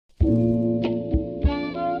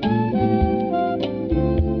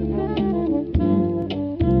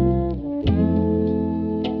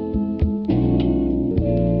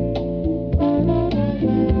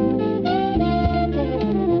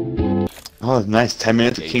Oh, nice. 10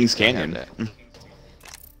 minutes of Yeah, Kings you can have Canyon. that.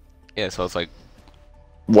 Yeah, so it's like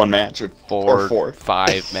One match or four.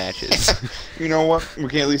 5 matches. You know what? We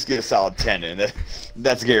can at least get a solid 10 in.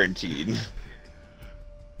 That's guaranteed.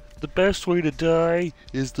 The best way to die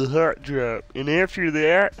is the hot drop, and after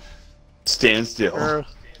that, Stand still.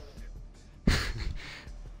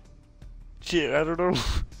 shit, I don't know.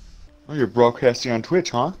 Oh, you're broadcasting on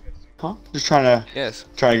Twitch, huh? Huh? Just trying Yes.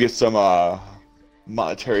 to get some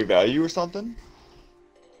monetary value or something?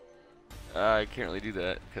 I can't really do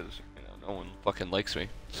that because no one fucking likes me.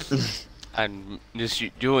 I'm just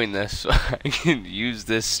doing this so I can use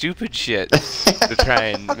this stupid shit to try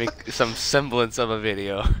and make some semblance of a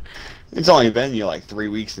video. It's only been like 3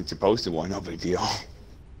 weeks since you posted one. No big deal.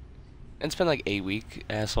 It's been like a week,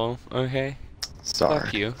 asshole. Okay. Sorry.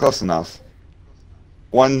 Fuck you. Close enough.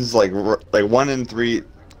 One's like 1 in 3.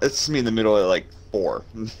 It's me in the middle at like 4.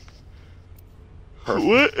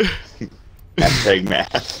 What? Hashtag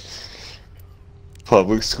math.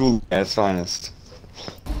 Public school at its finest.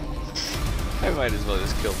 I might as well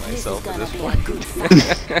just kill myself at this point.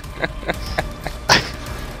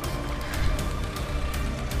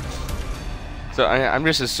 So I'm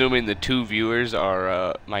just assuming the 2 viewers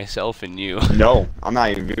are myself and you. No, I'm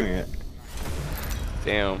not even doing it.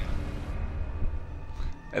 Damn.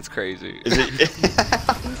 That's crazy. Is it?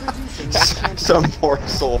 Some poor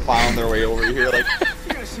soul found their way over here like,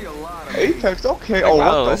 Apex, okay. Oh,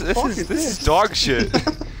 wow, what the fuck this is is dog shit.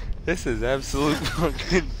 This is absolute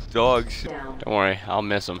fucking dog shit. Don't worry, I'll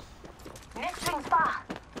miss him.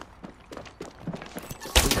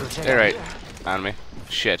 They're right on me.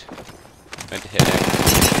 Shit. Meant to hit it.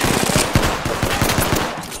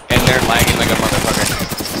 And they're lagging like a motherfucker.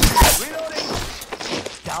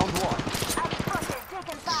 Down 1.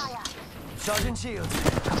 Sergeant Shields.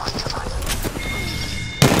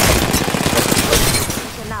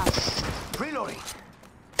 Reloading.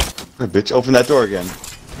 Hey, bitch, open that door again.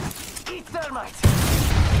 Eat thermite.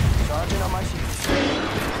 Sergeant on my shields.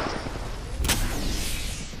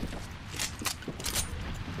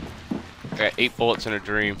 I got 8 bullets in a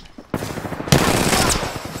dream.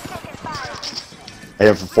 I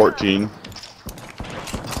have 14.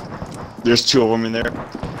 There's 2 of them in there.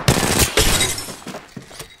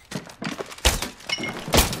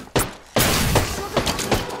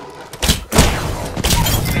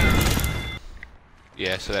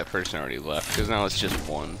 Yeah, so that person already left, because now it's just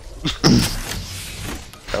 1.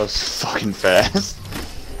 That was fucking fast.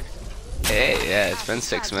 Hey, yeah, it's been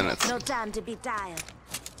 6 minutes. No time to be tired.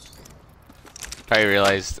 Probably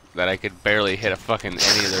realized that I could barely hit a fucking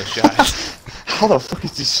any of those shots. How the fuck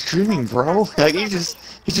is he streaming, bro? Like, he's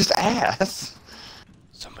just ass.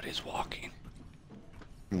 Somebody's walking.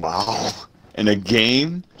 Wow. In a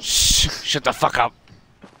game? Shh! Shut the fuck up!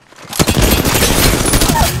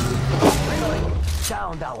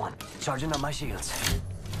 Down that one. Sergeant on my shields.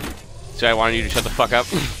 So I wanted you to shut the fuck up?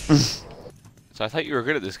 So I thought you were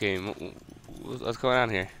good at this game. What's going on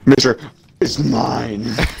here? Mister, it's mine.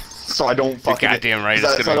 So I don't fucking... You're goddamn right, so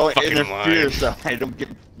it's I gonna don't be fucking interfere, mine. so I don't get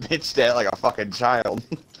bitched at like a fucking child.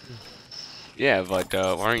 Yeah, but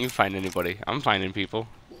why aren't you finding anybody? I'm finding people.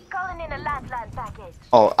 Calling in a lifeline package.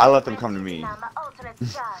 Oh, I let them come to me. Now my alternate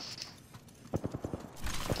charge.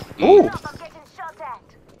 Ooh! Stop, I'm getting shot at.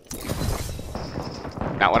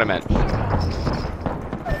 Not what I meant.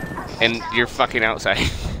 And you're fucking outside.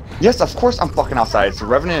 Yes, of course I'm fucking outside. It's a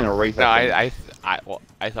Revenant and a Wraith. No, think.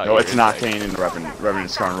 I thought. No, you it's were not inside. Kane and Revenant.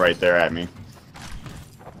 Revenant's coming right there at me.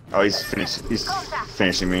 Oh, he's finished. He's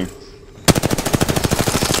finishing me.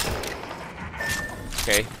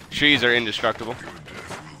 Okay, trees are indestructible.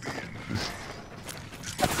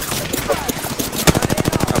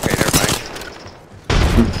 Okay, never mind.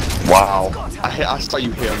 Wow. I saw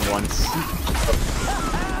you hit him once.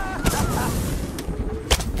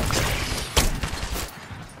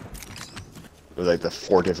 It was like the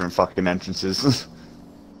 4 different fucking entrances.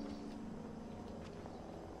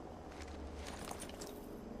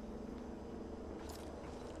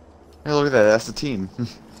 Hey, look at that. That's the team.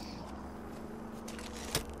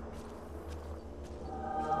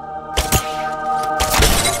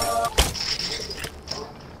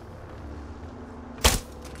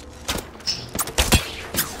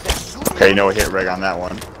 Okay, no hit reg on that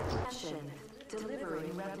one. Delivering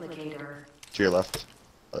replicator. To your left.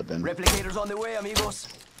 Been. Replicators on the way, amigos.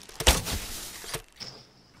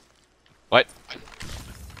 What?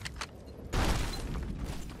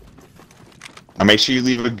 Now make sure you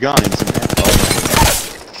leave a gun in some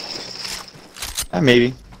ammo.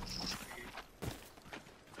 Maybe.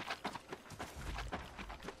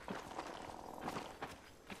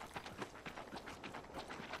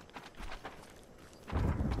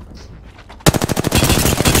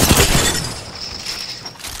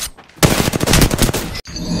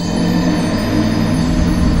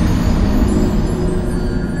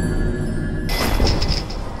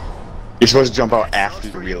 supposed to jump out after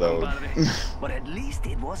you reload. But at least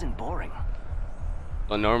it wasn't boring.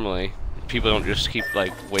 Well, normally people don't just keep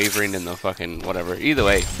like wavering in the fucking whatever. Either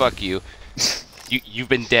way, fuck you. You've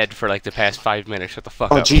been dead for like the past 5 minutes. Shut the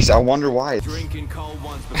fuck Oh up. jeez, I wonder why. Drinking cold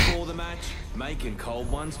ones before the match, making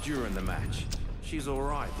cold ones during the match. She's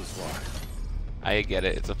alright this way. I get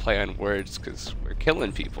it. It's a play on words because we're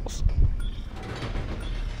killing people.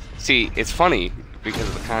 See, it's funny because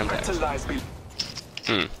of the context.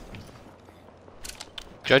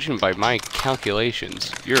 Judging by my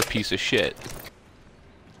calculations, you're a piece of shit.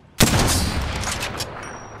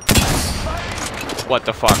 What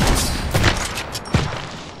the fuck?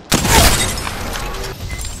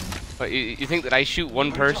 But you think that I shoot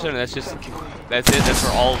one person and that's it? That's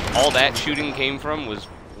where all that shooting came from, was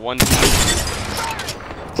one team?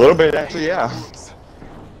 A little bit, actually, yeah.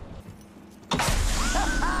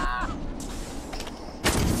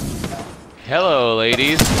 Hello,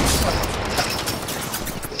 ladies.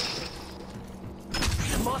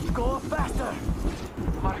 Must go faster.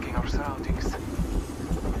 Marking our surroundings.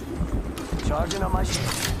 Charging on my shield.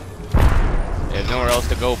 They have nowhere else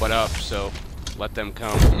to go but up, so let them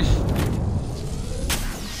come.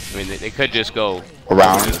 I mean, they could just go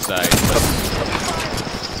Around. to the side. But...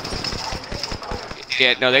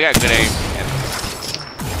 yeah, no, they got good aim. Yeah.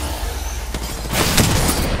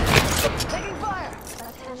 Taking fire.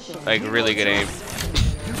 Attention. Like, really good aim.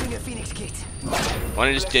 Using a Phoenix kit.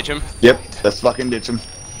 Wanna just ditch him? Yep, let's fucking ditch him.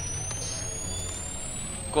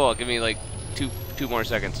 Cool, give me like two more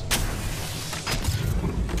seconds.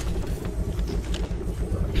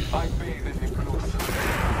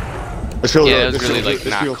 Let's feel Yeah, that was really, like,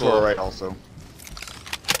 not to cool. our right also.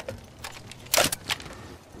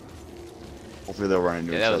 Hopefully they'll run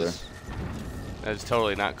into Yeah, each that other. was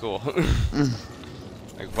totally not cool.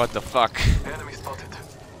 Like, what the fuck? Enemy spotted.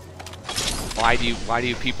 Why do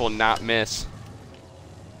you people not miss?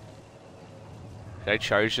 Did I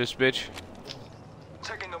charge this bitch?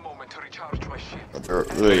 Taking a moment to recharge my shield. They're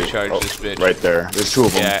really, Charge this bitch. right there. There's two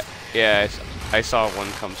of them. Yeah, yeah. I saw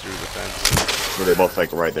one come through the fence. So they're both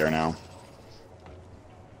like right there now.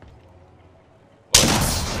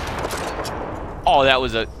 Oh, that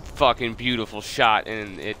was a fucking beautiful shot,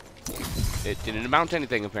 and it didn't amount to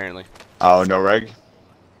anything apparently. Oh, no reg?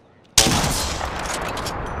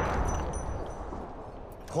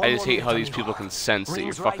 I just hate how these people can sense that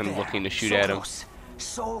you're fucking looking to shoot at them.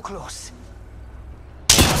 So close.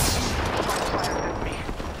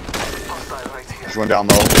 There's one down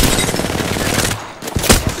low.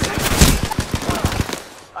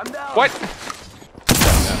 I'm down. What?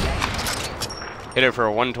 Hit it for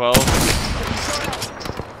a 112.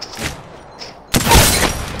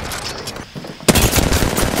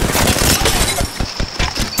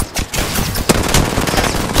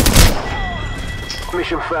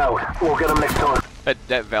 Mission failed. We'll get them next time.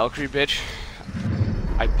 That Valkyrie bitch.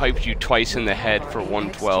 I piped you twice in the head for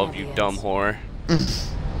 112, you dumb whore.